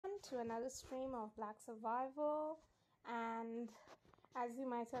to another stream of Black Survival. And as you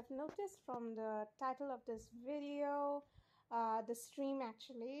might have noticed from the title of this video, the stream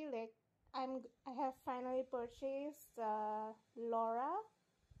actually, I have finally purchased Laura.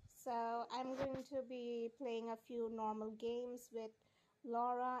 So I'm going to be playing a few normal games with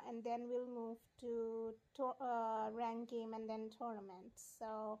Laura, and then we'll move to rank game and then tournaments.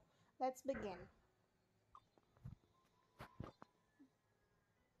 So let's begin.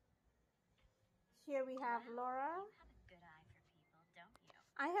 Here we have Laura. You have a good eye for people, don't you?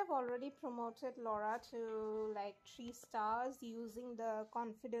 I have already promoted Laura to like 3 stars using the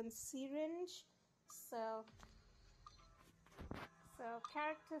confidence syringe. So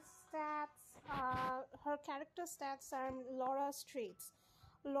character stats. Her character stats are Laura's traits.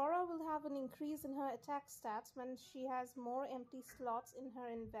 Laura will have an increase in her attack stats when she has more empty slots in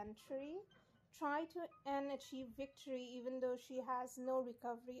her inventory. Try to and achieve victory even though she has no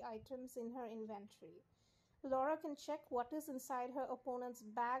recovery items in her inventory. Laura can check what is inside her opponent's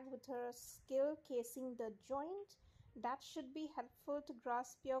bag with her skill Casing the Joint. That should be helpful to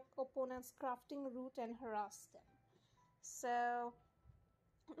grasp your opponent's crafting route and harass them. So,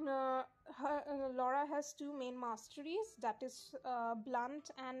 Laura has 2 main masteries, that is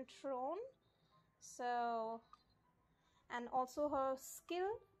Blunt and Throne. So, and also her skill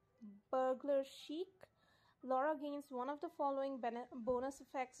Burglar Chic. Laura gains one of the following bonus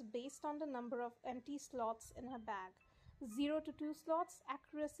effects based on the number of empty slots in her bag. 0 to 2 slots,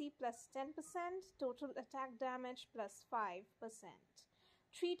 accuracy plus 10%, total attack damage plus 5%.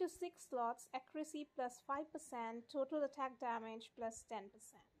 3 to 6 slots, accuracy plus 5%, total attack damage plus 10%.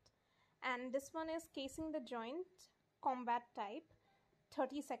 And this one is Casing the Joint, combat type,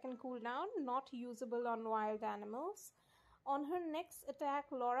 30-second cooldown, not usable on wild animals. On her next attack,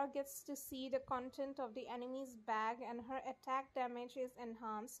 Laura gets to see the content of the enemy's bag, and her attack damage is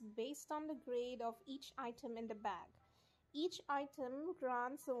enhanced based on the grade of each item in the bag. Each item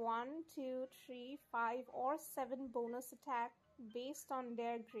grants 1, 2, 3, 5, or 7 bonus attack based on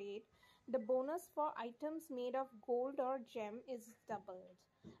their grade. The bonus for items made of gold or gem is doubled.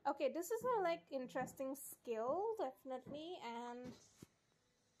 Okay, this is a interesting skill, definitely, and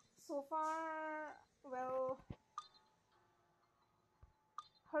so far, well,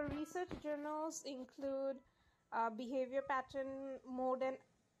 her research journals include behavior pattern, more than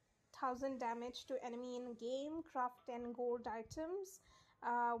 1000 damage to enemy in game, craft 10 gold items,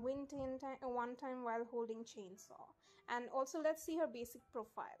 win 10 one time while holding chainsaw. And also let's see her basic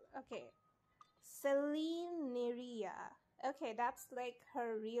profile. Okay, Celine Neria. Okay, that's like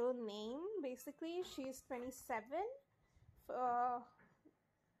her real name basically. She's 27.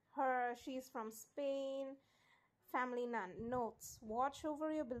 She's from Spain. Family none. Notes: watch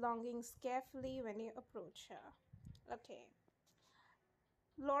over your belongings carefully when you approach her. Okay.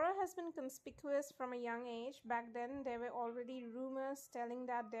 Laura has been conspicuous from a young age. Back then, there were already rumors telling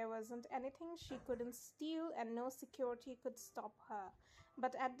that there wasn't anything she couldn't steal and no security could stop her.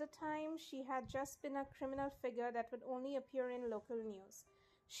 But at the time, she had just been a criminal figure that would only appear in local news.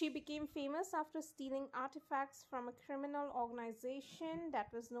 She became famous after stealing artifacts from a criminal organization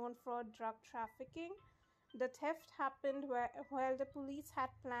that was known for drug trafficking. The theft happened while the police had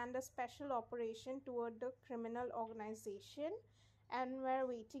planned a special operation toward the criminal organization and were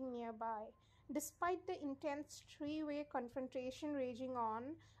waiting nearby. Despite the intense 3-way confrontation raging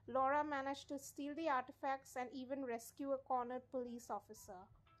on, Laura managed to steal the artifacts and even rescue a cornered police officer.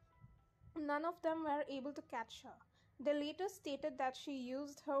 None of them were able to catch her. They later stated that she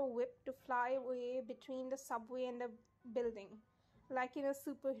used her whip to fly away between the subway and the building, like in a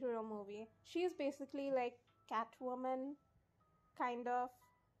superhero movie. She is basically like Catwoman, kind of.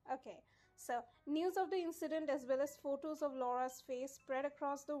 Okay, so news of the incident as well as photos of Laura's face spread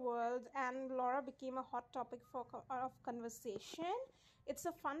across the world, and Laura became a hot topic of conversation. It's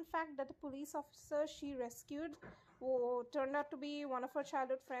a fun fact that the police officer she rescued turned out to be one of her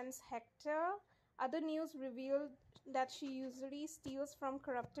childhood friends, Hector. Other news revealed that she usually steals from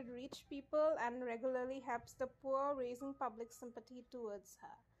corrupted rich people and regularly helps the poor, raising public sympathy towards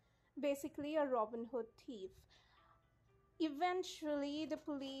her. Basically, a Robin Hood thief. Eventually, the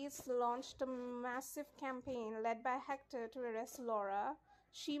police launched a massive campaign led by Hector to arrest Laura.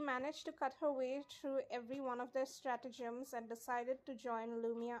 She managed to cut her way through every one of their stratagems and decided to join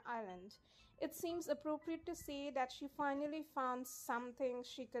Lumia Island. It seems appropriate to say that she finally found something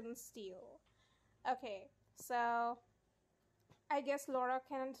she couldn't steal. Okay, so I guess Laura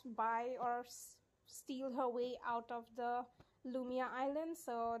can't buy or steal her way out of the Lumia Island,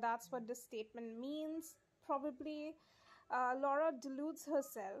 so that's what this statement means. Probably Laura deludes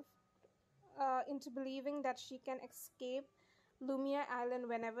herself into believing that she can escape Lumiere Island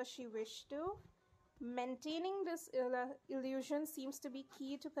whenever she wished to. Maintaining this illusion seems to be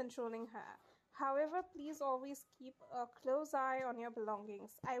key to controlling her. However, please always keep a close eye on your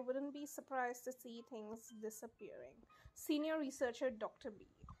belongings. I wouldn't be surprised to see things disappearing. Senior researcher Dr. B.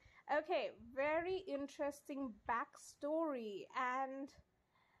 Okay, very interesting backstory, and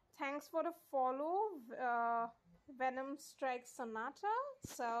thanks for the follow, Venom Strikes Sonata.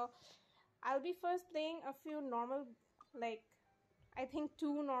 So I'll be first playing a few normal, like, I think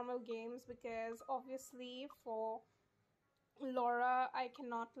 2 normal games, because obviously for Laura I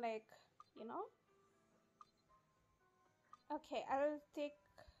cannot, like, you know. Okay, I'll take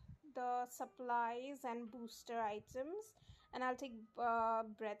the supplies and booster items, and I'll take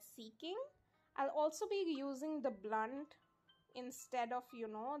breath seeking. I'll also be using the blunt instead of, you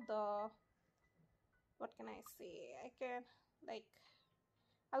know, the, what can I say, I can, like,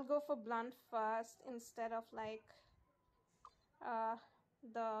 I'll go for blunt first instead of, like, uh,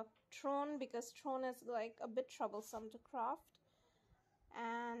 the throne, because throne is like a bit troublesome to craft,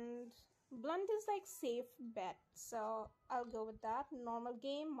 and blunt is like safe bet, so I'll go with that. Normal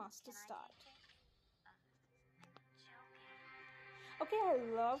game, master start. Okay, I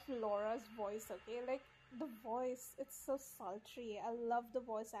love Laura's voice. Okay, like the voice, it's so sultry. I love the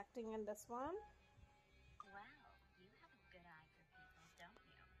voice acting in this one. Well, you have a good eye for people, don't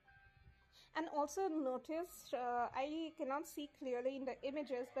you? And also notice, I cannot see clearly in the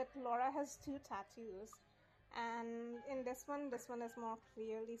images, but Laura has 2 tattoos. And in this one is more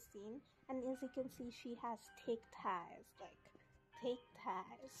clearly seen. And as you can see, she has thick thighs, like thick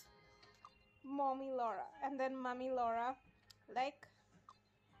thighs. Mommy Laura, and then Mummy Laura. Like,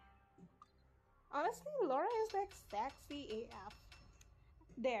 honestly, Laura is like sexy AF.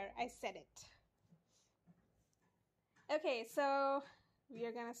 There, I said it. Okay, so we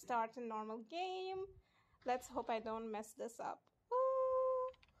are gonna start a normal game. Let's hope I don't mess this up.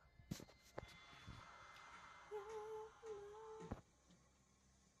 Ooh.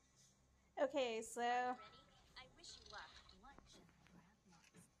 Okay, so I wish you luck. Lunch and grab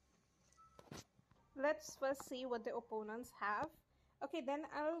Mars. let's first see what the opponents have. Okay, then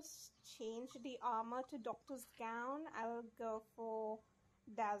I'll change the armor to Doctor's Gown. I'll go for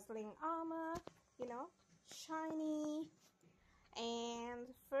dazzling armor, you know, shiny. And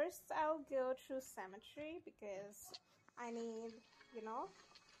first I'll go through cemetery because I need, you know,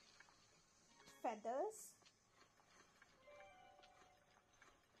 feathers.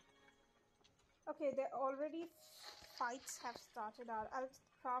 Okay, there already fights have started out. I'll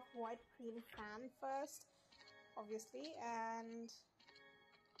craft white cream fan first, obviously, and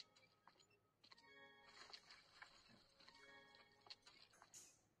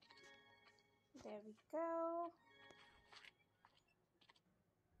there we go.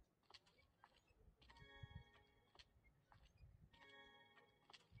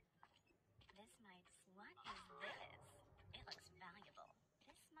 This might. What is this? It looks valuable.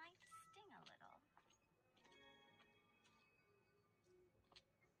 This might sting a little.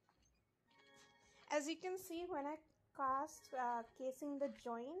 As you can see, when I cast casing the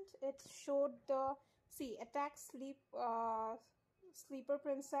joint, it showed the, see, attack, sleep, sleeper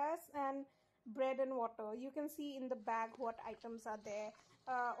princess, and bread and water. You can see in the bag what items are there.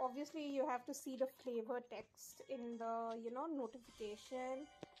 Obviously you have to see the flavor text in the, you know, notification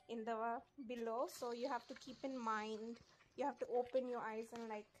in the below, so you have to keep in mind, you have to open your eyes and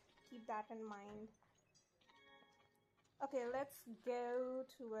like keep that in mind. Okay, let's go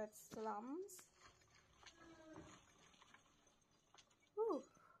towards slums. Whew.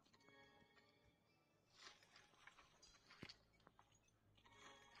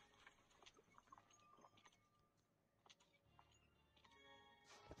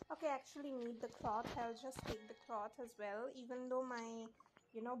 Okay, I actually need the cloth. I'll just take the cloth as well, even though my,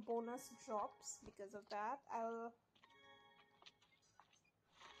 you know, bonus drops because of that. I'll...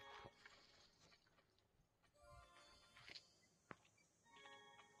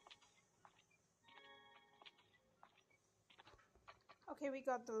 Okay, we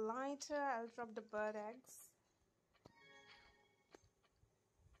got the lighter. I'll drop the bird eggs.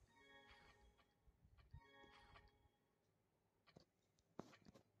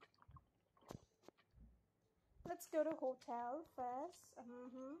 Let's go to hotel first.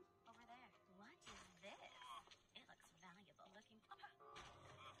 Over there. What is this? It looks valuable. Looking for.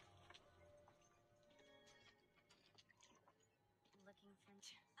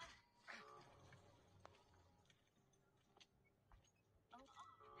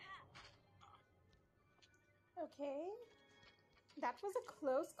 Okay. That was a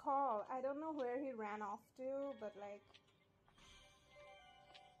close call. I don't know where he ran off to, but like...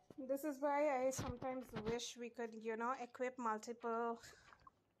 This is why I sometimes wish we could, equip multiple,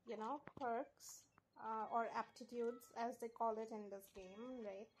 perks or aptitudes as they call it in this game,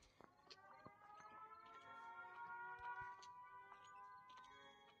 right?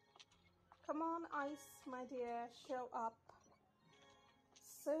 Come on, Ice, my dear, show up.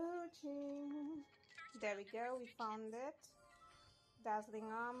 Searching. There we go, we found it.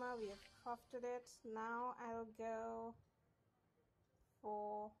 Dazzling armor, we have crafted it. Now I'll go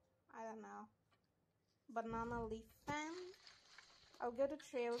for, I don't know, banana leaf fan. I'll go to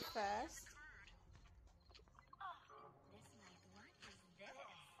trail first.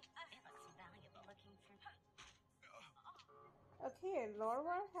 Okay,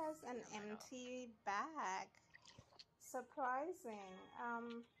 Laura has an empty bag. Surprising.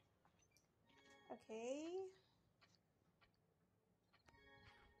 Okay.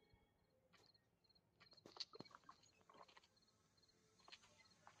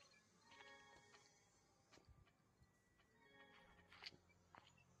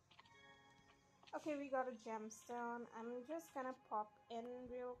 Okay, we got a gemstone. I'm just gonna pop in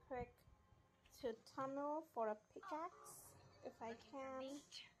real quick to tunnel for a pickaxe if I can.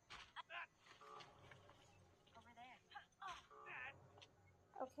 Over there.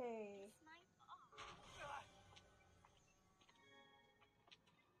 Okay.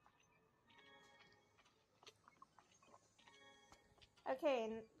 Okay,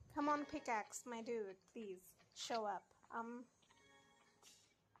 come on, pickaxe, my dude, please show up.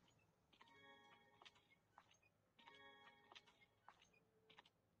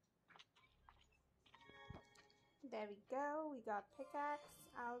 There we go. We got pickaxe.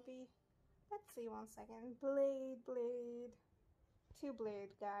 Let's see, 1 second. Blade. 2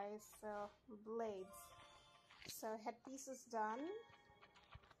 blade, guys. So blades. So headpiece is done.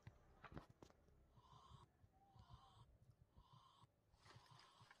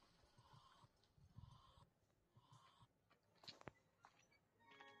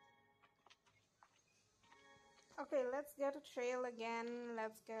 Okay, let's go to trail again.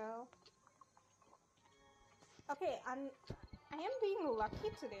 Let's go. Okay, I am being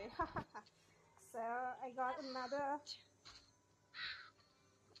lucky today. So I got another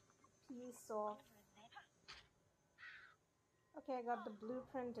piece of. Okay, I got the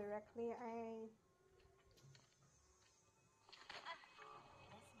blueprint directly.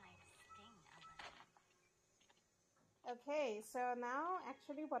 Okay, so now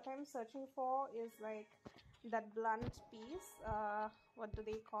actually what I'm searching for is like that blunt piece. What do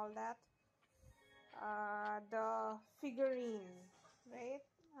they call that? The figurine, right?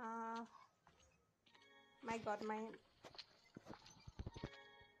 My god,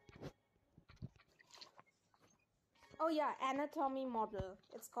 oh yeah, anatomy model.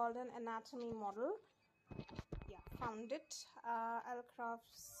 It's called an anatomy model. Yeah, found it. I'll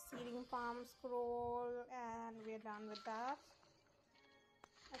craft seeding palm scroll and we're done with that.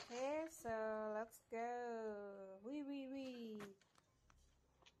 Okay, so let's go. Wee.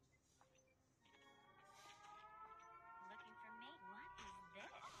 Looking for me? What is this?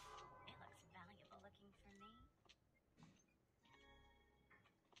 It looks valuable. Looking for me?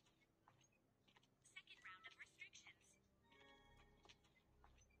 Second round of restrictions.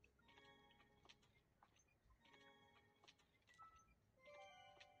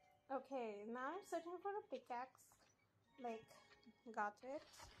 Okay, now I'm searching for a pickaxe. Like, got it.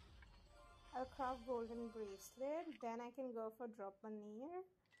 I'll craft golden bracelet. Then I can go for drop veneer.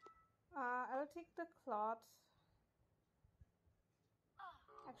 I'll take the cloth.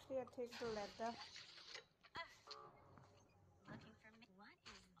 Actually, I'll take the leather. Looking for me? What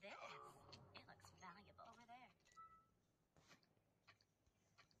is this? It looks valuable. Over there.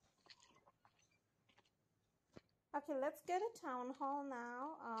 Okay, let's get a town hall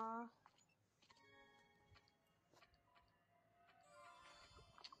now.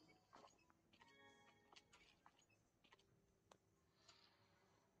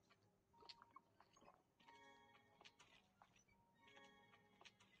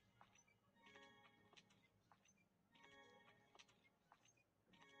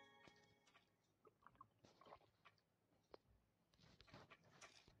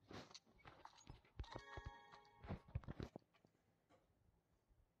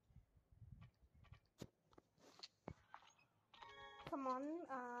 Come on,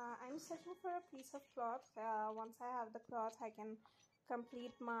 I'm searching for a piece of cloth. Once I have the cloth, I can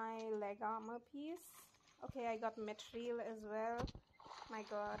complete my leg armor piece. Okay, I got mithril as well. My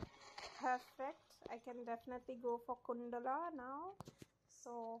god, perfect. I can definitely go for Kundala now.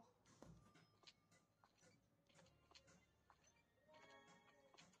 So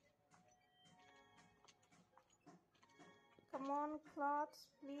come Come on, cloth,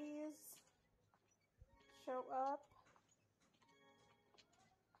 please. Show up.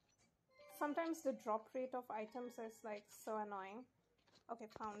 Sometimes the drop rate of items is like so annoying. Okay,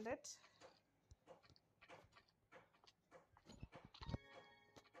 found it.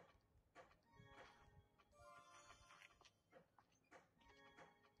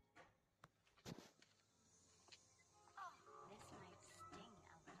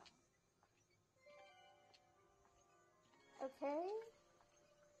 Okay.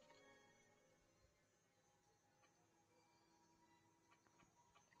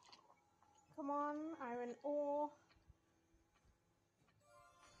 Come on, iron ore.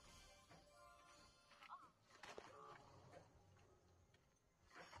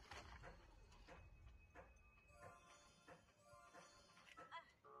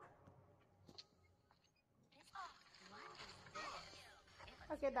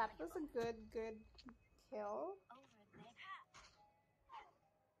 Okay, that was a good kill.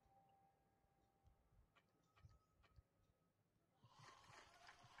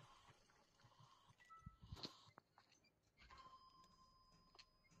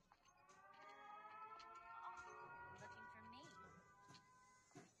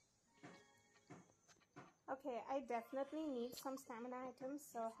 Okay, I definitely need some stamina items,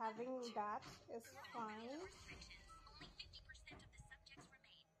 so having that is fine.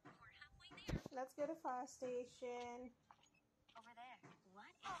 Let's go to fire station. Over there.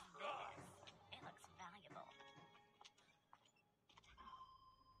 What is this? It looks valuable.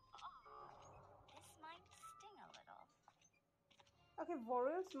 This might sting a little. Okay,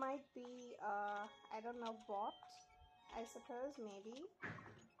 Vorils might be, I don't know, bot, I suppose, maybe.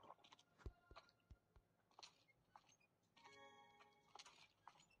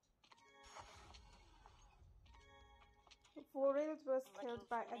 Vorils was killed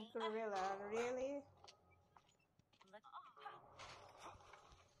by a gorilla, really? Look.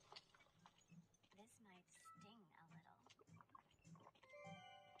 This might sting a little.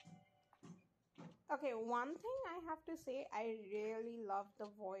 Okay, one thing I have to say, I really love the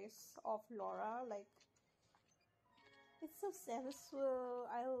voice of Laura. Like, it's so sensual.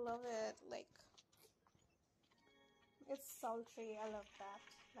 I love it. Like, it's sultry. I love that.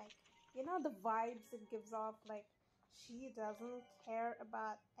 Like, you know, the vibes it gives off. Like, she doesn't care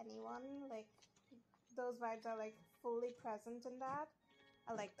about anyone. Like, those vibes are like fully present in that.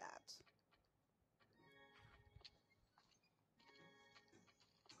 I like that.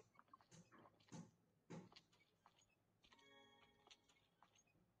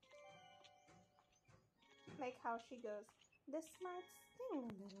 Like how she goes, this might sting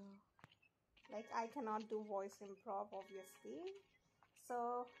a little. Like, I cannot do voice improv, obviously.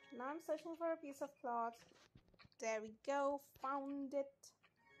 So now I'm searching for a piece of cloth. There we go, found it.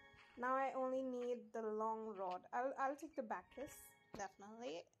 Now I only need the long rod. I'll take the Bacchus,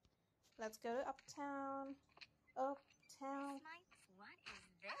 definitely. Let's go to Uptown. Uptown. What is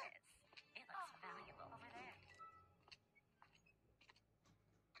this? It looks valuable. Over there.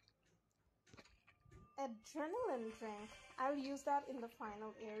 Adrenaline drink. I'll use that in the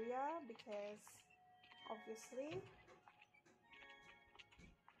final area because obviously.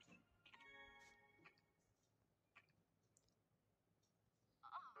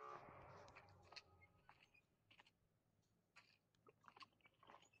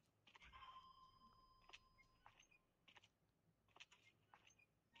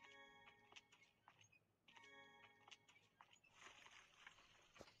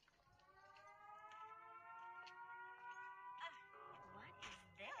 What is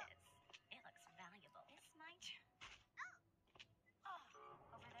this? It looks valuable. This might.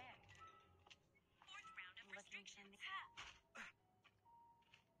 Over there. Fourth round of restrictions.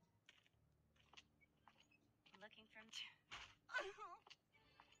 Looking from.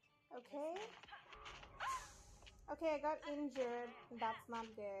 Okay. Okay, I got injured. That's not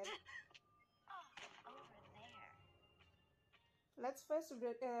good. Over there. Let's first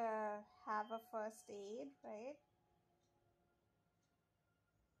have a first aid, right?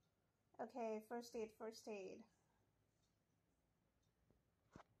 Okay, first aid, first aid.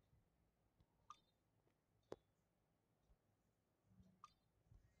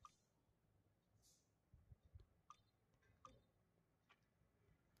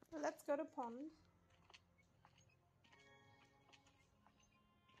 Let's go to pond.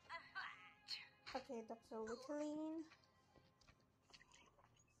 Okay, Dr. Wittling.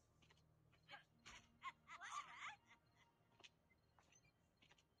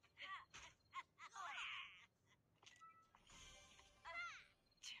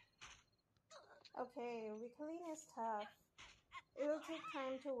 Okay, Wittling is tough. It will take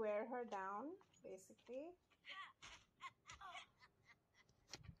time to wear her down, basically.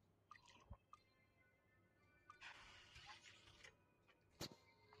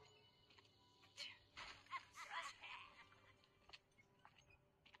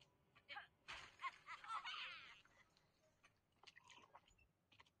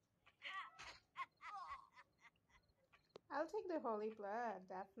 I'll take the holy blood,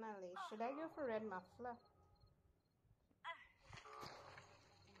 definitely. Should I go for red muffler?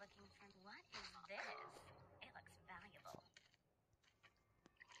 Looking for what is this? It looks valuable.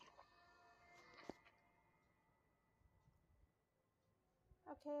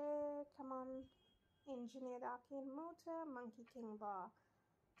 Okay, come on. Engineered arcane motor, Monkey King bar.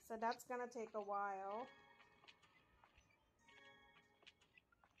 So that's gonna take a while.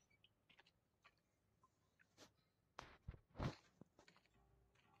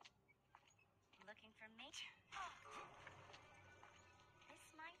 Looking for mate? This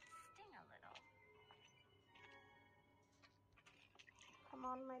might sting a little. Come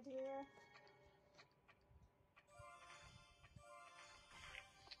on, my dear.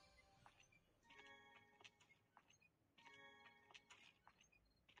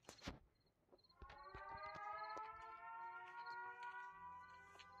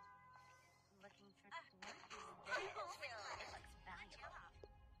 Looking for what is this? It looks valuable.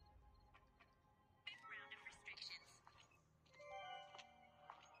 Fifth round of restrictions.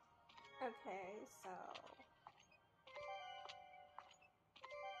 Okay, so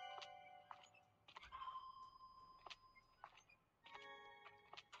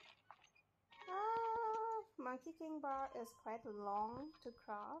Monkey King bar is quite long to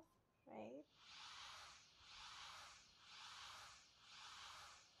craft, right?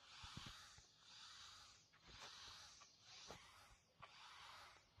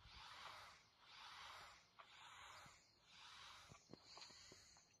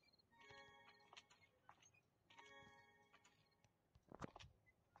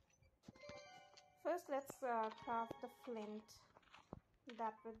 First, let's craft the flint.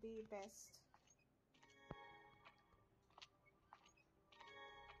 That would be best.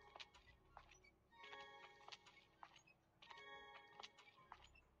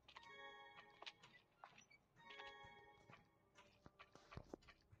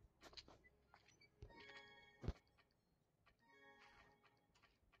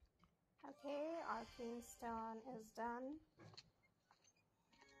 Okay, arcane stone is done.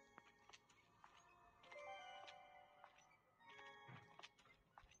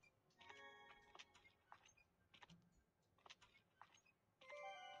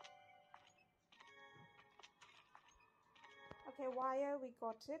 Okay, wire, we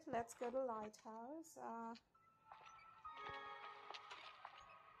got it. Let's go to lighthouse.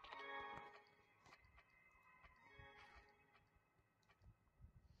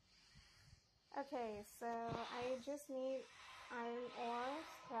 Okay, so I just need iron ore,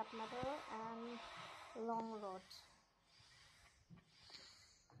 scrap metal, and long rod.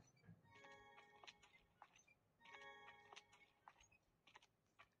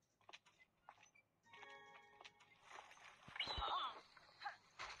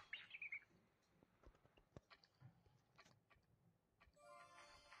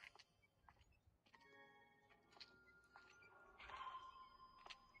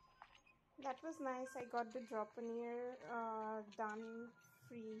 That was nice. I got the Droponier done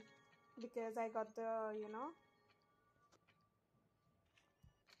free because I got the, Over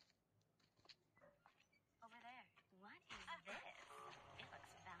there. What is this? It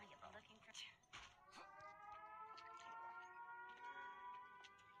looks valuable. Looking for.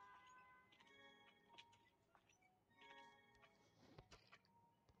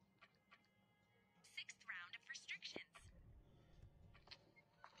 Sixth round of restrictions.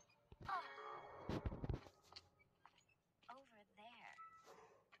 Over there.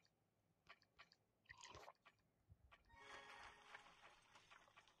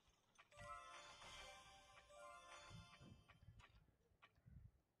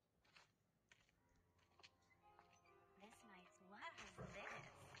 This might. What is this?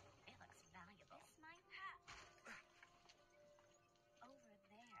 It looks valuable. This might. Over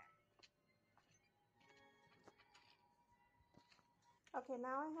there. Okay,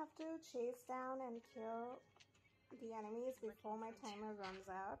 now I have to chase down and kill the enemies before my timer runs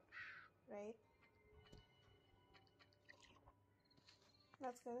out, right?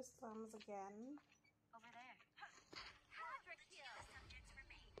 Let's go to slums again. Over there. Quadra kill. The subjects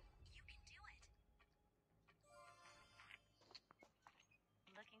remain. You can do it.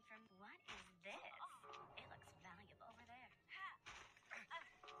 Looking for what is this? It looks valuable. Over there.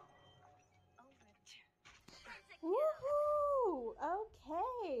 Woohoo!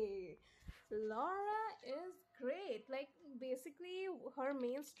 Okay. Laura is great. Like, basically, her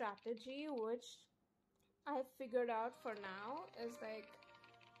main strategy, which I figured out for now, is like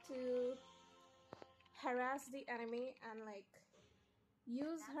to harass the enemy and like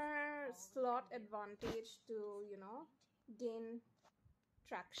use her slot advantage to, gain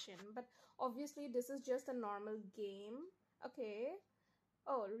traction. But obviously, this is just a normal game. Okay.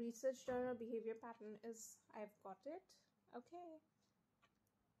 Oh, research journal behavior pattern is, I've got it. Okay.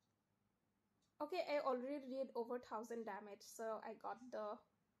 Okay, I already did over 1000 damage, so I got the.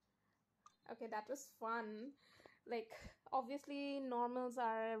 Okay, that was fun. Like, obviously, normals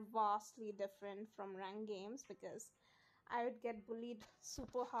are vastly different from rank games because I would get bullied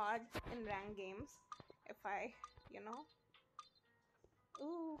super hard in rank games if I, you know.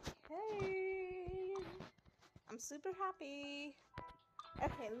 Okay. I'm super happy.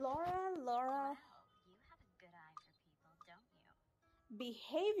 Okay, Laura. Wow, you have a good eye for people, don't you?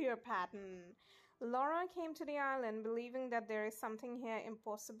 Behavior pattern. Laura came to the island believing that there is something here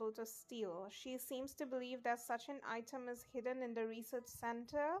impossible to steal. She seems to believe that such an item is hidden in the research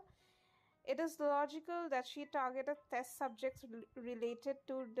center. It is logical that she targeted test subjects related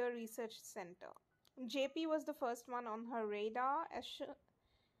to the research center. JP was the first one on her radar.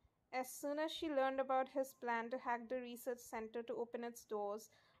 As soon as she learned about his plan to hack the research center to open its doors,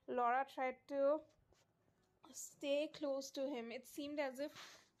 Laura tried to stay close to him. It seemed as if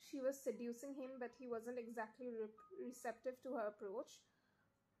she was seducing him, but he wasn't exactly receptive to her approach.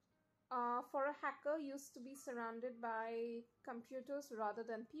 For a hacker used to be surrounded by computers rather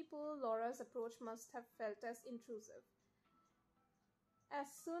than people, Laura's approach must have felt as intrusive. As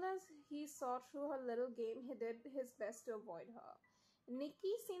soon as he saw through her little game, he did his best to avoid her.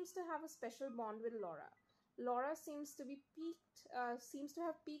 Nikki seems to have a special bond with Laura. Laura seems to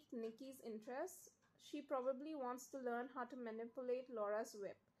have piqued Nikki's interest. She probably wants to learn how to manipulate Laura's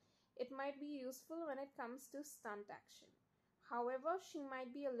whip. It might be useful when it comes to stunt action. However, she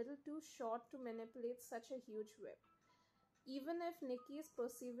might be a little too short to manipulate such a huge whip. Even if Nikki's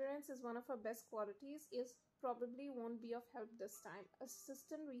perseverance is one of her best qualities, it probably won't be of help this time.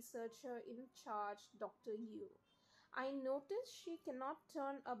 Assistant researcher in charge, Dr. Yu. I noticed she cannot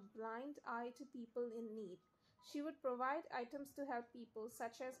turn a blind eye to people in need. She would provide items to help people,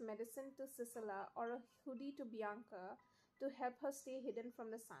 such as medicine to Cicela or a hoodie to Bianca, to help her stay hidden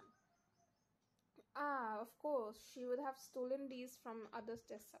from the sun. Ah, of course, she would have stolen these from other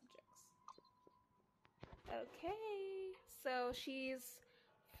test subjects. Okay, so she's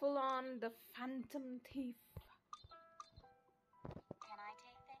full on the phantom thief. Can I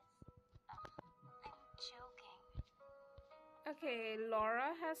take this? I'm joking. Okay,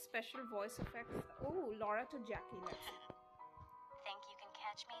 Laura has special voice effects. Oh, Laura to Jackie, let's see. Think you can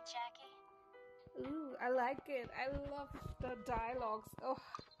catch me, Jackie? Ooh, I like it. I love the dialogues. Oh,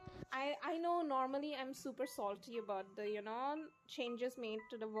 I know normally I'm super salty about the, changes made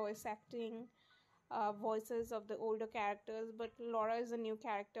to the voice acting, voices of the older characters, but Laura is a new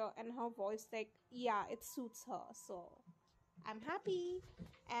character and her voice, like, yeah, it suits her. So I'm happy.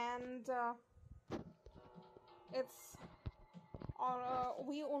 And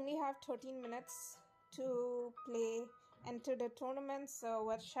we only have 13 minutes to enter the tournament. So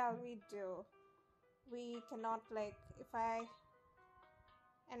what shall we do? We cannot, like, if I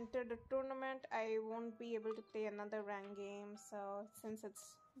enter the tournament, I won't be able to play another rank game. So since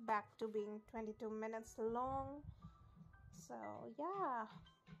it's back to being 22 minutes long, so yeah.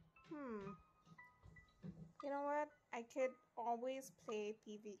 You know what? I could always play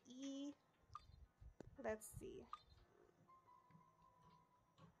PvE. Let's see.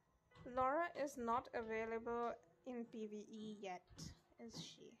 Laura is not available in PvE yet, is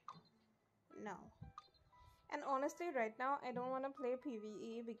she? No. And honestly, right now, I don't want to play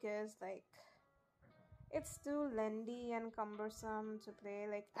PvE because, like, it's too lengthy and cumbersome to play.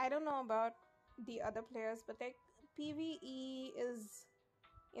 Like, I don't know about the other players, but, like, PvE is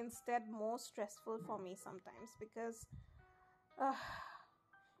instead more stressful for me sometimes because uh,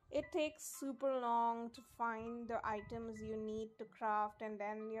 it takes super long to find the items you need to craft, and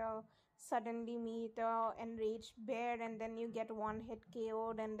then you suddenly meet a enraged bear, and then you get one hit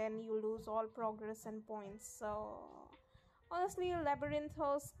KO'd, and then you lose all progress and points. So honestly,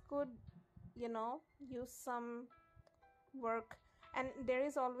 Labyrinthos could, use some work. And there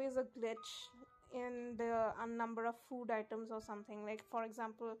is always a glitch in the number of food items or something. Like, for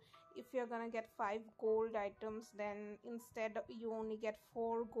example, if you're gonna get 5 gold items, then instead you only get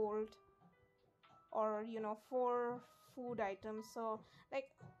 4 gold, or 4 food items. So, like,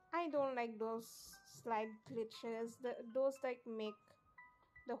 I don't like those slight glitches. Those, like, make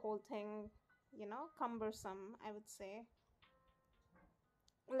the whole thing cumbersome, I would say.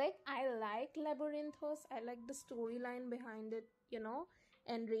 Like, I like Labyrinthos. I like the storyline behind it,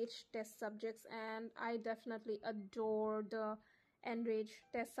 enraged test subjects, and I definitely adore the enraged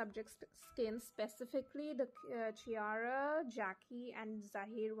test subjects skin, specifically the Chiara, Jackie, and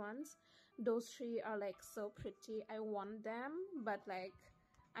Zahir ones. Those three are, like, so pretty. I want them, but, like,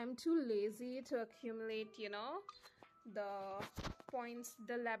 I'm too lazy to accumulate the points,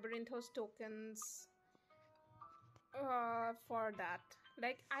 the Labyrinthos tokens for that.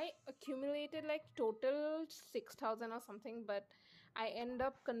 Like I accumulated like total 6,000 or something, but I end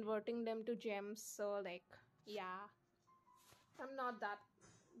up converting them to gems. So like, yeah, I'm not that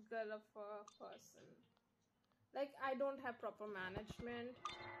good of a person. Like I don't have proper management.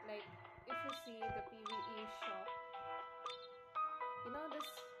 Like if you see the PvE shop, you know this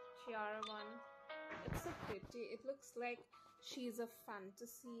Chiara one, it's so pretty. It looks like she's a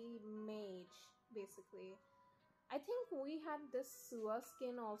fantasy mage basically. I think we had this sewer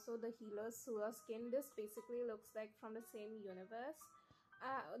skin also, the healer's sewer skin. This basically looks like from the same universe.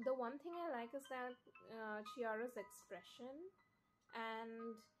 The one thing I like is that Chiara's expression,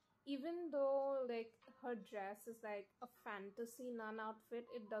 and even though like her dress is like a fantasy nun outfit,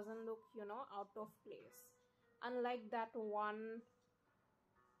 it doesn't look, you know, out of place. Unlike that one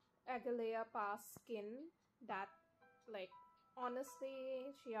Agalea Pass skin that, like,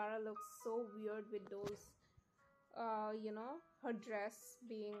 honestly, Chiara looks so weird with those you know, her dress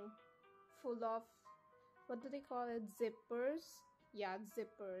being full of, what do they call it, zippers. Yeah,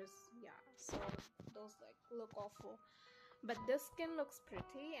 zippers. Yeah, so those like look awful, but this skin looks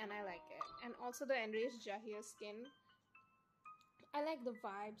pretty and I like it. And also the Enraged Jahir skin, I like the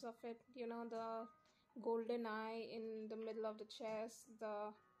vibes of it, you know, the golden eye in the middle of the chest,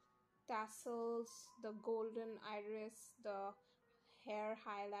 the tassels, the golden iris, the hair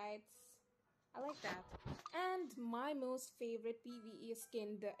highlights. I like that. And my most favorite PvE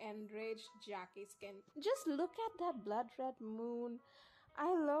skin, the Enraged Jackie skin. Just look at that blood red moon. I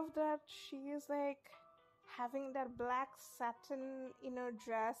love that she is like having that black satin inner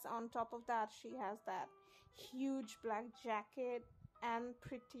dress. On top of that, she has that huge black jacket and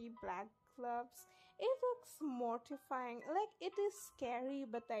pretty black gloves. It looks mortifying. Like it is scary,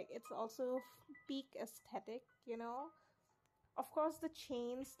 but like it's also peak aesthetic, you know. Of course, the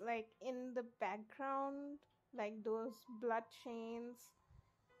chains like in the background, like those blood chains,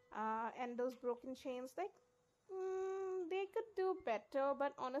 and those broken chains, like they could do better.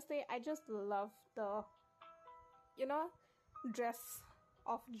 But honestly, I just love the, you know, dress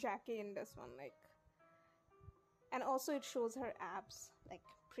of Jackie in this one, like, and also it shows her abs, like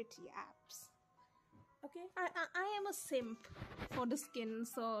pretty abs. Okay, I am a simp for the skin,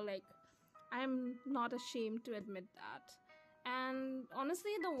 so like I'm not ashamed to admit that. And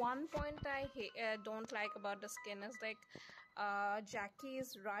honestly, the one point I don't like about the skin is like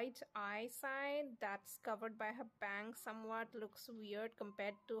Jackie's right eye side that's covered by her bangs somewhat looks weird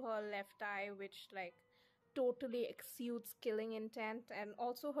compared to her left eye, which like totally exudes killing intent. And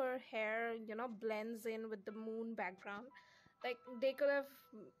also her hair, you know, blends in with the moon background. Like they could have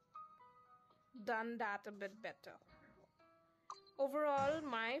done that a bit better. Overall,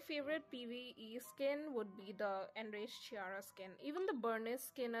 my favorite PvE skin would be the Enraged Chiara skin. Even the Bernice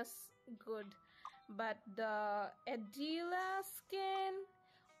skin is good, but the Adela skin,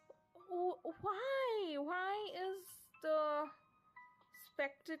 why? Why is the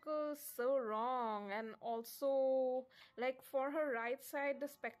spectacle so wrong? And also, like for her right side, the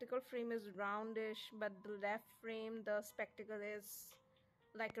spectacle frame is roundish, but the left frame, the spectacle is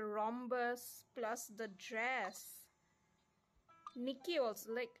like a rhombus plus the dress. Nikki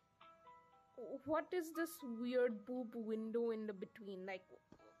also, like, what is this weird boob window in the between? Like,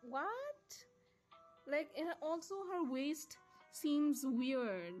 what? Like, and also her waist seems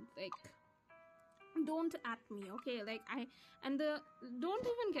weird. Like, don't at me, okay? Like, don't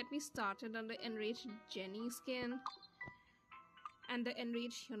even get me started on the Enraged Jenny skin and the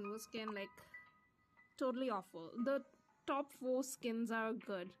Enraged Hyunwoo skin. Like, totally awful. The top 4 skins are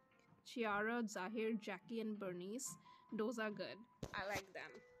good. Chiara, Zahir, Jackie, and Bernice. Those are good. I like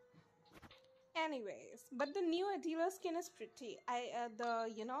them. Anyways, but the new Adila skin is pretty. The,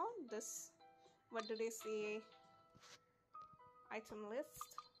 you know, this, what do they say, item list?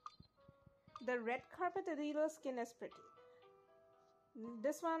 The red carpet Adila skin is pretty.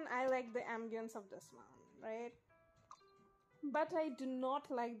 This one, I like the ambience of this one, right? But I do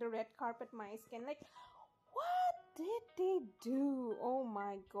not like the red carpet my skin. Like, what did they do? Oh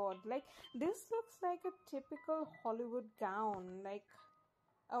my god. Like, this looks like a typical Hollywood gown. Like,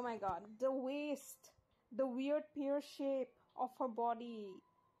 oh my god. The waist, the weird pear shape of her body,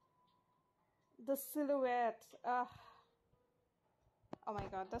 the silhouette. Oh my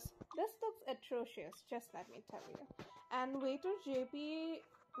god, this looks atrocious, just let me tell you. And Waiter JP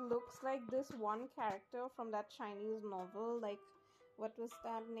looks like this one character from that Chinese novel. Like, what was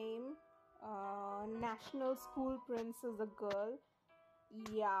that name? National School Prince is a girl.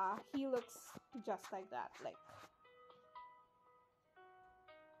 Yeah, he looks just like that. Like,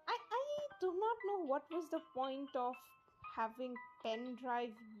 I do not know what was the point of having pen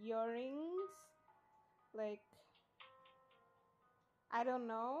drive earrings. Like, I don't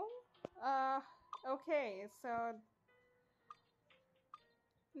know. Okay, so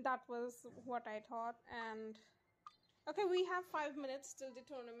that was what I thought. And okay, we have 5 minutes till the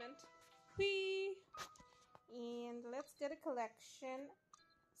tournament. And let's get a collection,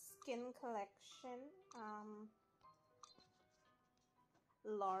 skin collection.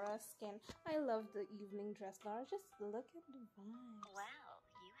 Laura skin. I love the evening dress, Laura. Just look at the vibes. Wow,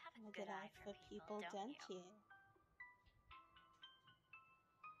 you have a Look good at eye that for people, don't you?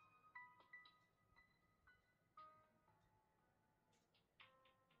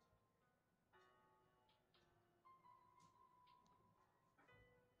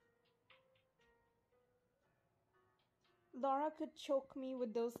 Laura could choke me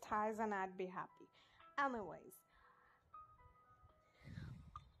with those thighs and I'd be happy. Anyways,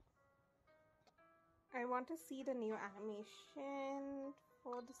 I want to see the new animation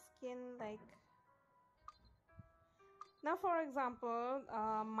for the skin. Like, now for example,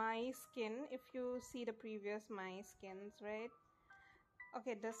 my skin, if you see the previous my skins, right?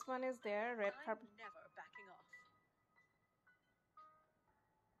 Okay, this one is there, red carpet. I'm never backing off.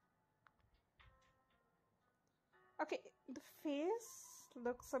 Okay, the face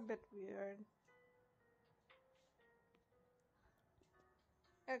looks a bit weird.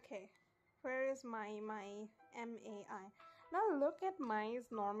 Okay, where is my MAI? Now look at my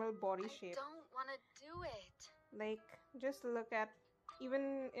normal body shape. I don't want to do it. Like, just look at,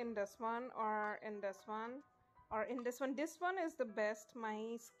 even in this one or in this one or in this one. This one is the best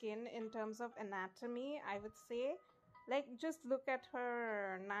my skin in terms of anatomy, I would say. Like, just look at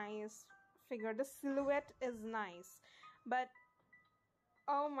her nice figure. The silhouette is nice, but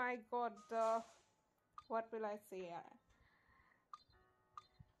oh my god, what will I say?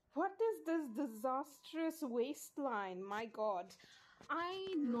 What is this disastrous waistline? My god.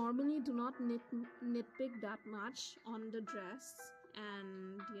 I normally do not nitpick that much on the dress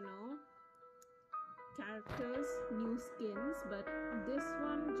and, you know, characters, new skins, but this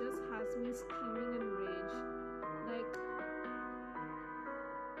one just has me screaming in rage. Like,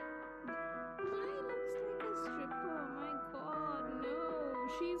 Mai looks like a stripper. My god, no.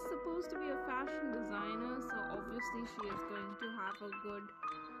 She's supposed to be a fashion designer, so obviously she is going to have a good,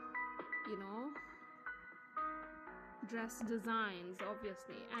 you know, dress designs,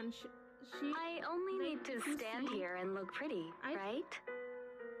 obviously. And she I only like, need to if you stand see- here and look pretty, right?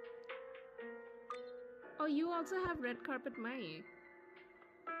 Oh, you also have red carpet Mai.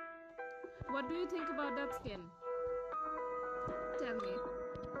 What do you think about that skin? Tell me.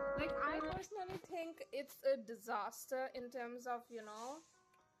 Like, I personally think it's a disaster in terms of, you know,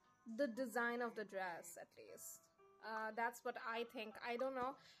 the design of the dress, at least. That's what I think. I don't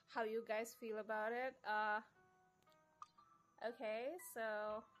know how you guys feel about it. Okay, so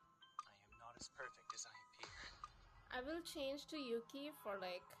I am not as perfect as I appear. I will change to Yuki for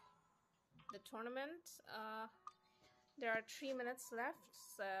like the tournament. There are 3 minutes left,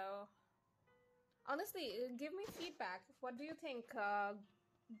 so honestly, give me feedback. What do you think?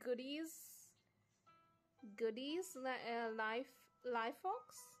 Goodies, Life Fox?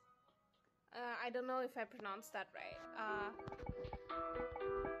 I don't know if I pronounced that right.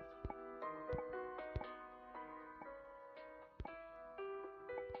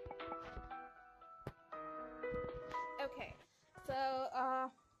 Okay, so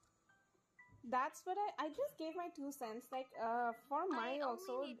that's what I just gave my 2 cents. Like, for my I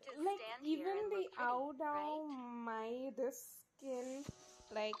also, only need to like, stand here even and the look pretty, Aodao right? my this skin,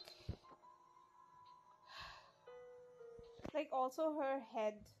 like also her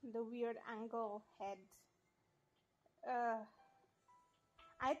head, the weird angle head.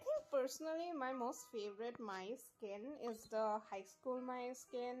 I think personally my most favorite my skin is the high school my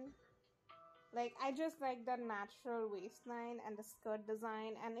skin. Like, I just like the natural waistline and the skirt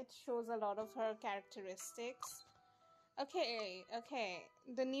design, and it shows a lot of her characteristics. Okay,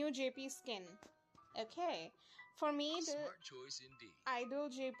 the new JP skin. Okay, for me, the Smart choice indeed. idol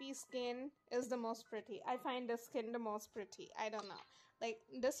JP skin is the most pretty. I find the skin the most pretty. I don't know. Like,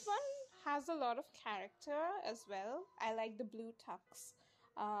 this one has a lot of character as well. I like the blue tux.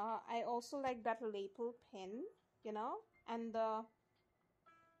 I also like that lapel pin, you know, and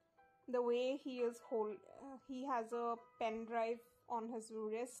the way he has a pen drive on his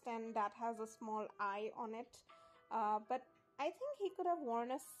wrist, and that has a small eye on it. But I think he could have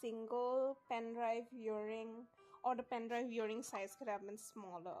worn a single pen drive earring, or the pen drive earring size could have been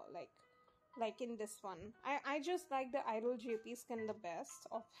smaller, like in this one. I just like the idol JP skin the best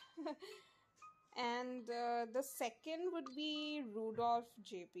of And the second would be Rudolph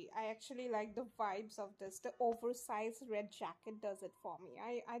JP. I actually like the vibes of this. The oversized red jacket does it for me.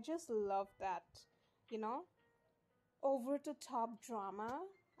 I just love that, you know, over the top drama.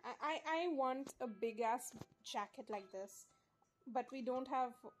 I want a big ass jacket like this, but we don't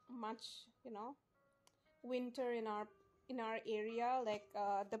have much, you know, winter in our area, like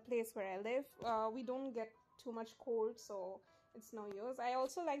the place where I live. We don't get too much cold, so it's no use. I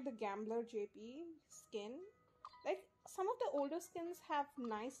also like the Gambler JP skin. Like some of the older skins have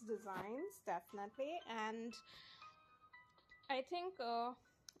nice designs, definitely, and I think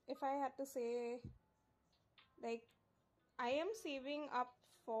if I had to say, like, I am saving up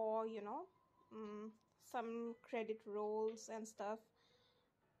for, you know, some credit rolls and stuff.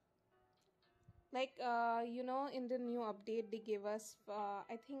 Like, you know, in the new update, they gave us,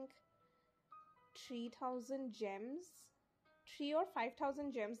 I think, 3,000 gems. 3 or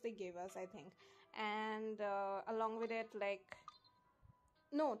 5,000 gems they gave us, I think. And along with it, like,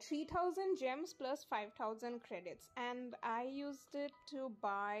 no, 3,000 gems plus 5,000 credits. And I used it to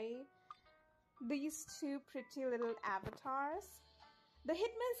buy these two pretty little avatars. The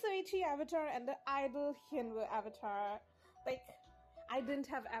Hitman Soichi avatar and the Idol Hyunwoo avatar. Like, I didn't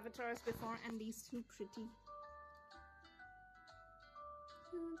have avatars before, and these two pretty.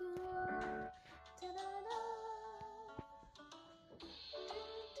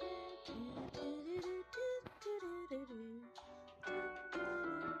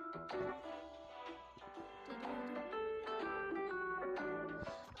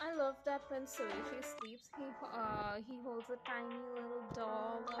 I love that when Soichi sleeps, he holds a tiny little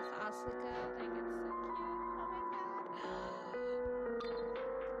doll of Asuka. Like, it's so cute.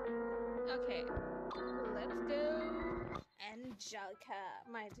 Oh my god. Okay, let's go. Angelica,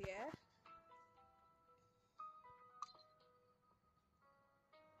 my dear.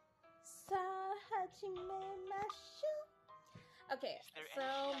 Okay, so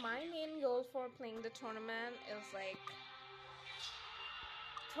my main goal for playing the tournament is like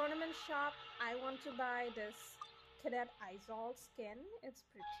tournament shop. I want to buy this Cadet Izol skin. It's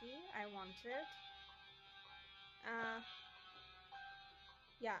pretty. I want it.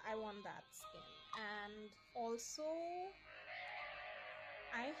 Yeah, I want that skin. And also,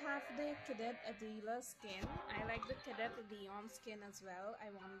 I have the Cadet Adela skin. I like the Cadet Leon skin as well. I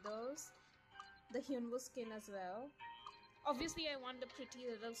want those. The Hyunwoo skin as well. Obviously, I want the pretty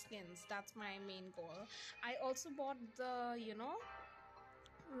little skins. That's my main goal. I also bought the, you know,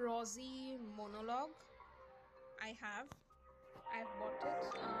 Rosie Monologue. I've bought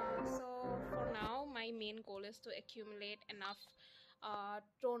it. So for now, my main goal is to accumulate enough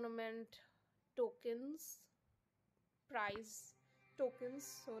tournament tokens, prize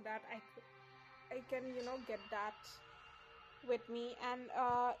tokens, so that I can, you know, get that with me. And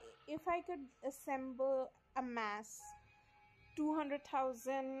if I could amass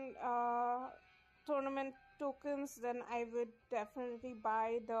 200,000 tournament tokens, then I would definitely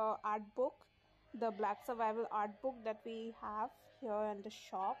buy the art book, the Black Survival art book that we have here in the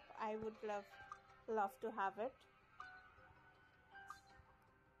shop. I would love to have it.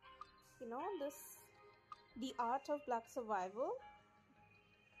 You know, the art of Black Survival.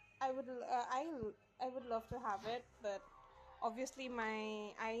 I would love to have it, but obviously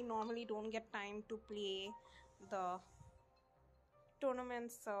I normally don't get time to play the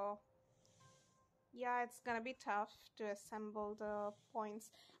tournaments, so yeah, it's gonna be tough to assemble the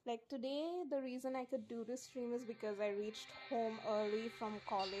points. Like today, the reason I could do this stream is because I reached home early from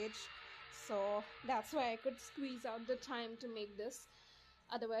college, so that's why I could squeeze out the time to make this.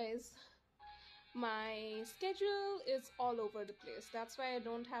 Otherwise, my schedule is all over the place. That's why I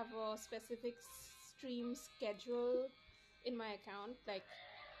don't have a specific stream schedule in my account. Like,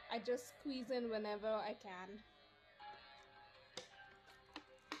 I just squeeze in whenever I can.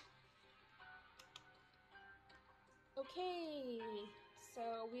 Okay,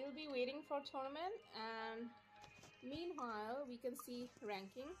 so we'll be waiting for tournament, and meanwhile we can see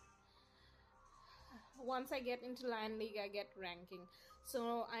ranking. Once I get into Lion League, I get ranking.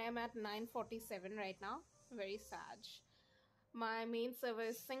 So I am at 947 right now. Very sad. My main server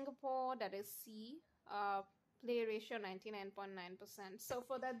is Singapore, that is C. Play ratio 99.9%. So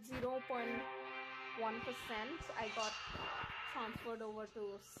for that 0.1%, I got transferred over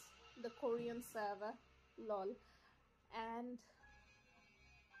to the Korean server. Lol. And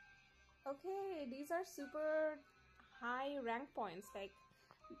okay, these are super high rank points. Like,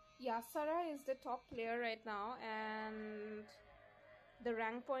 Yasara is the top player right now, and the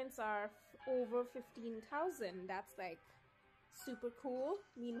rank points are over 15,000. That's like super cool.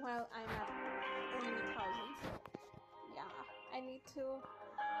 Meanwhile, I'm at only 1,000. So yeah, I need to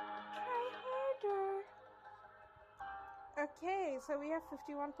Try harder. Okay, so we have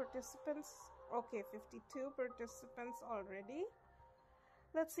 51 participants. Okay, 52 participants already.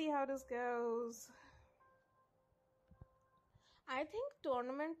 Let's see how this goes. I think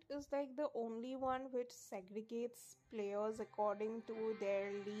tournament is like the only one which segregates players according to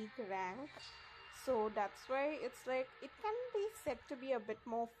their league rank. So that's why it's like it can be said to be a bit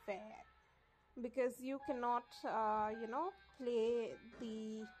more fair, because you cannot, play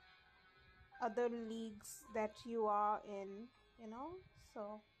the other leagues that you are in,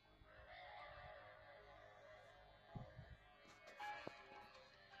 so.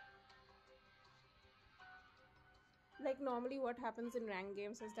 Like normally what happens in rank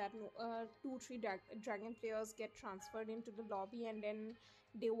games is that 2-3 dragon players get transferred into the lobby and then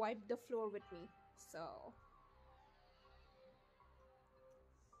they wipe the floor with me. So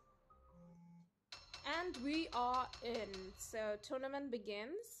and we are in. So tournament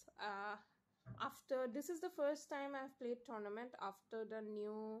begins. After this is the first time I've played tournament after the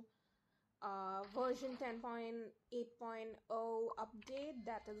new version 10.8.0 update.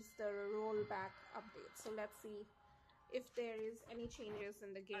 That is the rollback update. So let's see if there is any changes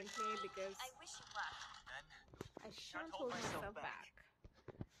in the gameplay, because I wish you luck. Then I shan't hold myself back.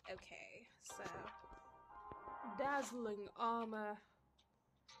 Okay, so dazzling armor.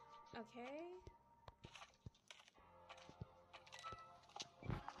 Okay.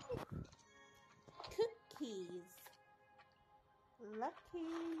 Cookies.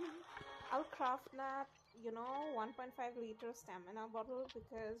 Lucky. I'll craft that, 1.5 liter stamina bottle,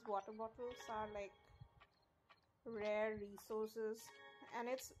 because water bottles are like rare resources and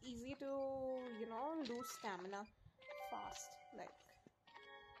it's easy to, lose stamina fast. Like,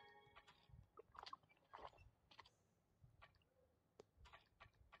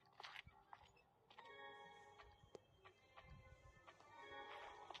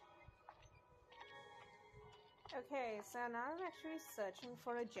 okay, so now I'm actually searching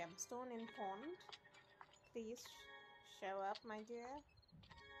for a gemstone in pond. Please show up, my dear.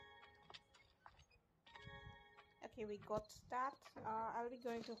 Okay, we got that. I'll be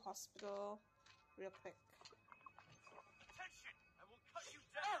going to hospital real quick. Attention! I will cut you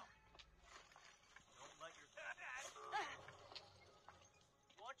down! Don't let your...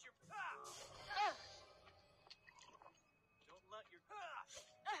 Watch your... Don't let your...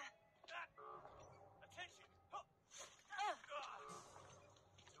 Attention!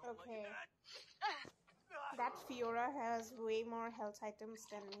 Don't Okay. let That Fiora has way more health items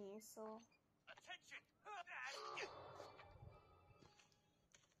than me, so... Attention!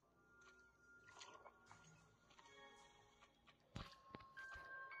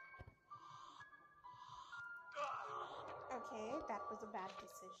 Okay, that was a bad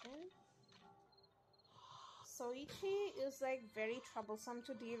decision. Soichi is like very troublesome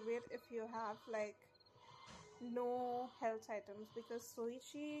to deal with if you have like no health items, because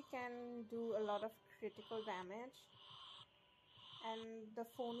Soichi can do a lot of critical damage and the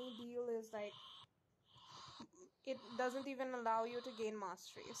phony deal is like it doesn't even allow you to gain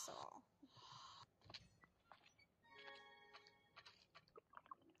mastery, so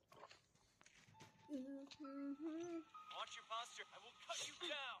Watch your posture! I will cut you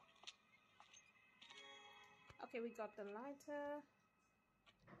down! Okay, we got the lighter.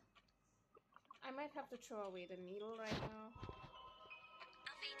 I might have to throw away the needle right now.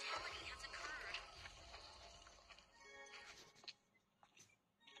 A fatality has occurred.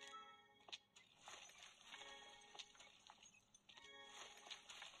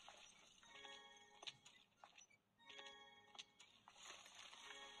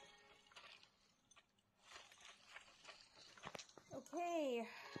 Okay.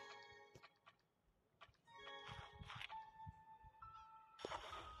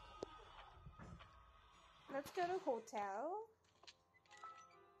 Let's go to hotel.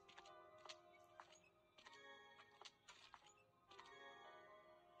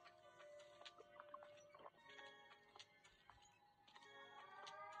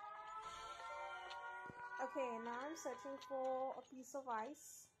 Okay, now I'm searching for a piece of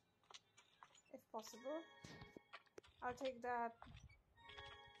ice, if possible. I'll take that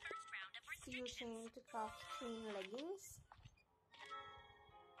First round of steel chain restrictions. to craft clean leggings.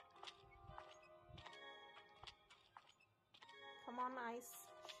 Come on, ice,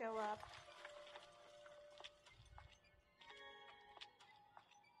 show up.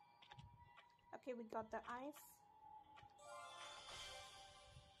 Okay, we got the ice.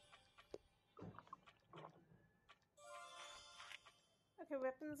 Okay,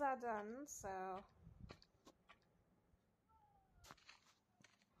 weapons are done, so...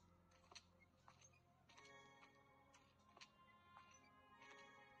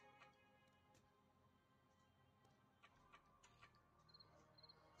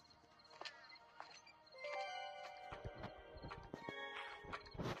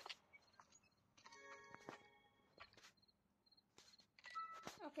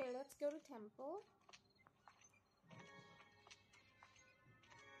 Okay, let's go to temple.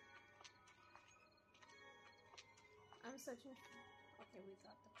 I'm searching. Okay, we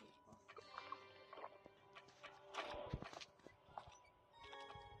got the paper.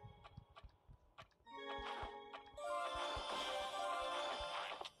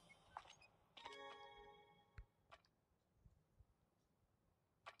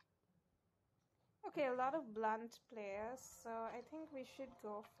 Okay, a lot of blunt players, so I think we should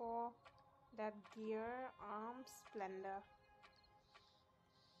go for that gear arm splendor.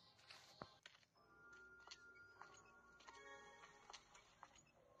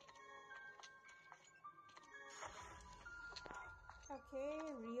 Okay,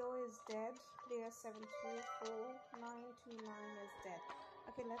 Rio is dead. Player 734929 is dead.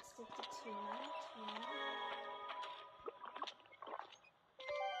 Okay, let's take the teammate now.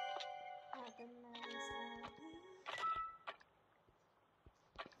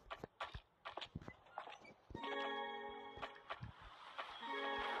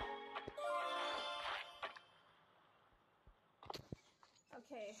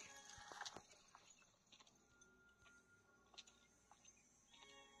 Okay.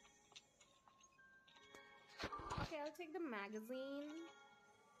 Okay, I'll take the magazine.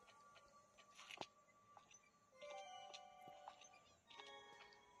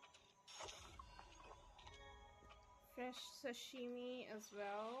 Fresh sashimi as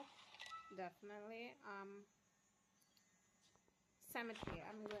well. Definitely. Cemetery.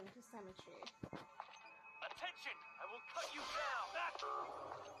 I'm going to cemetery. Attention! I will cut you down!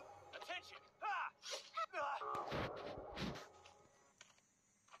 Attention! Ah!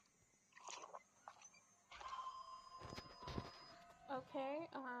 Okay,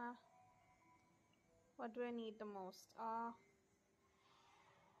 what do I need the most? I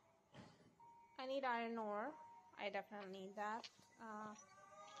need iron ore. I definitely need that.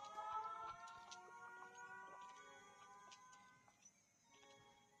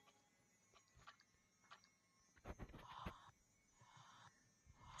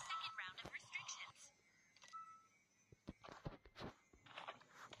 Second round of restrictions.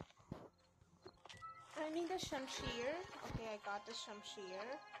 I need a shamshir. Okay, I got the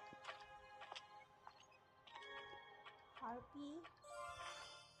shamshir. Harpy.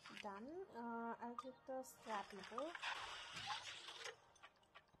 Done. I'll take the scrap metal.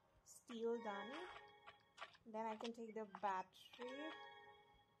 Steel done. Then I can take the battery.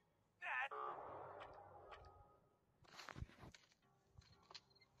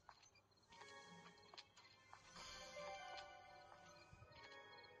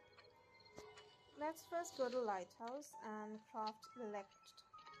 Let's first go to lighthouse and craft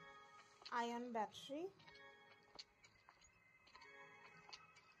ion battery.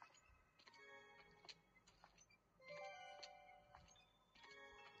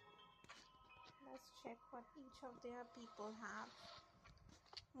 Let's check what each of their people have.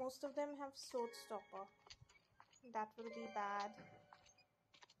 Most of them have sword stopper. That will be bad.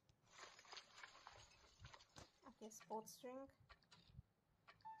 Okay, sports drink.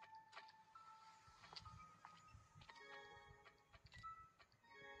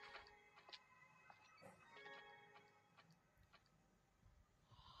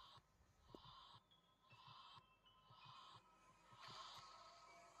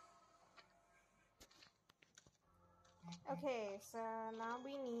 Okay, so now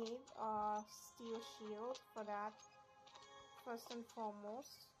we need a steel shield for that, first and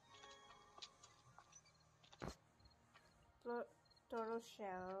foremost. Toro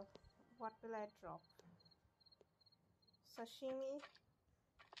shell. What will I drop? Sashimi.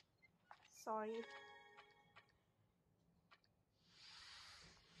 Sorry.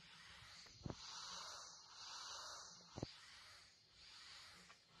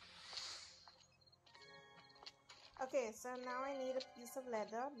 Okay, so now I need a piece of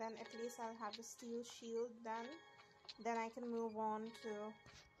leather. Then at least I'll have the steel shield done. Then I can move on to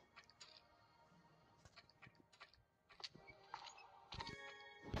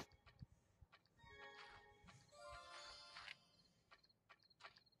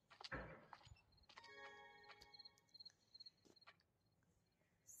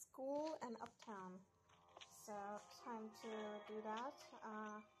school and uptown. So time to do that.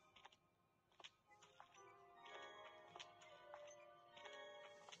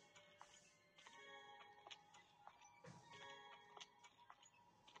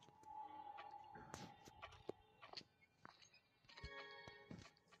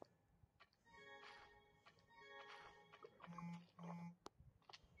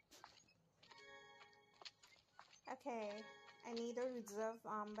 Okay, I need a reserve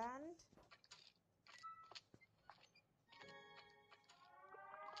armband.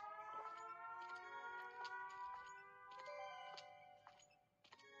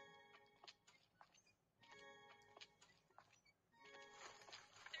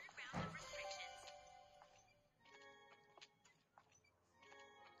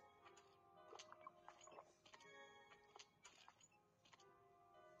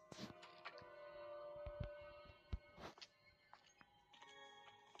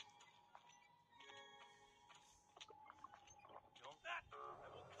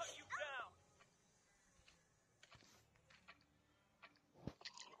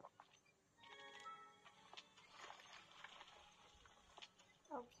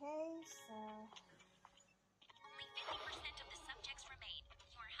 so Only 50% of the subjects remain.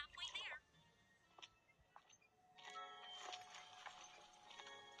 You're halfway there.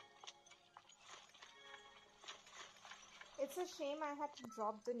 it's a shame I had to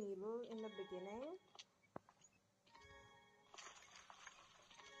drop the needle in the beginning.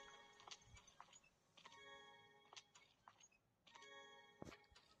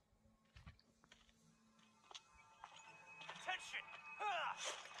 Attention!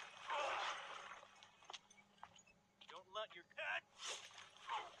 Don't let your cat.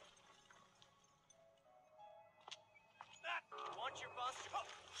 Want your boss to.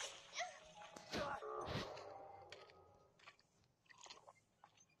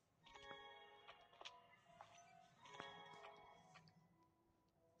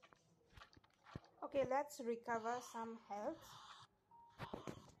 Okay, let's recover some health.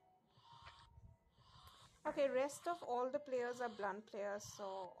 Okay, rest of all the players are blunt players,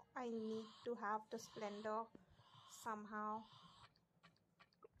 so I need to have the splendor somehow.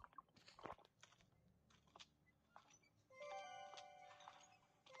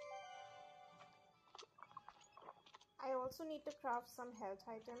 I also need to craft some health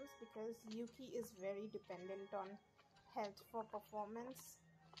items because Yuki is very dependent on health for performance.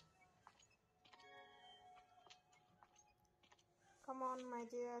 Come on, my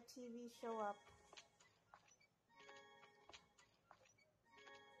dear TV, show up.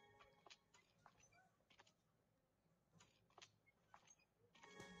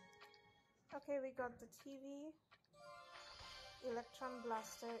 Okay, we got the TV. Electron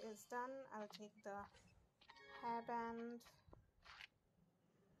blaster is done. I'll take the hairband.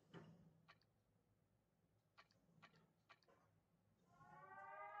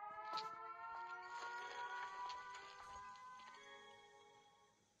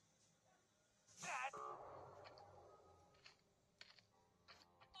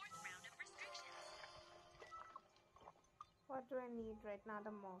 Fourth round of restrictions. What do I need right now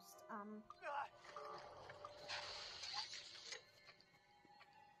the most?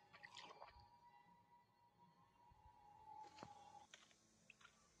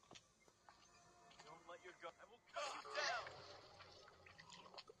 Don't let your guard. I will cut you down.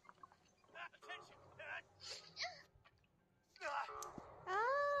 Attention!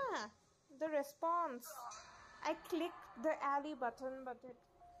 The response. I clicked the alley button, but it.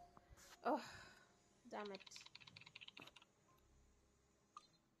 Oh, damn it.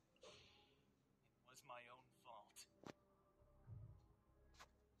 It was my own fault.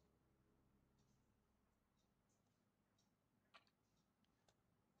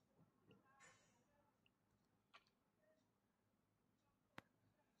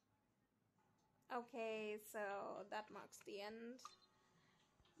 Okay, so that marks the end.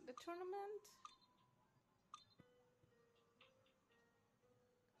 The tournament.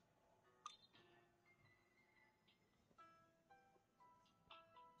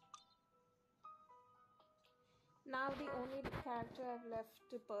 Now the only character I've left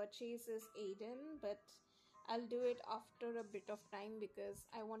to purchase is Aiden, but I'll do it after a bit of time because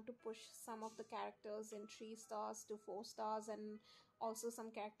I want to push some of the characters in 3 stars to 4 stars and also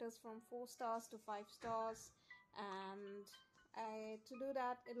some characters from 4 stars to 5 stars, and to do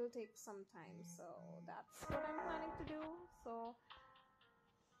that it'll take some time, so that's what I'm planning to do. So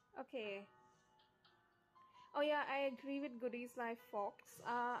okay. Oh yeah, I agree with Goodies Life Fox.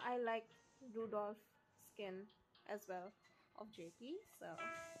 I like Rudolph skin as well of JP. So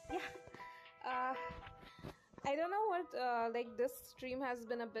yeah, I don't know what. Like this stream has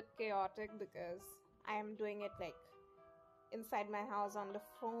been a bit chaotic because I am doing it like inside my house on the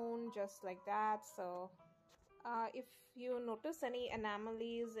phone, just like that. So if you notice any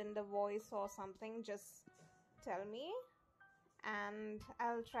anomalies in the voice or something, just tell me, and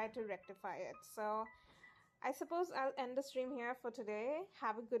I'll try to rectify it. So I suppose I'll end the stream here for today.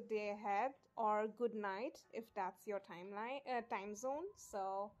 Have a good day ahead or good night if that's your time zone.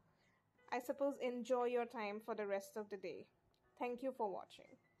 So I suppose enjoy your time for the rest of the day. Thank you for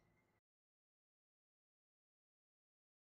watching.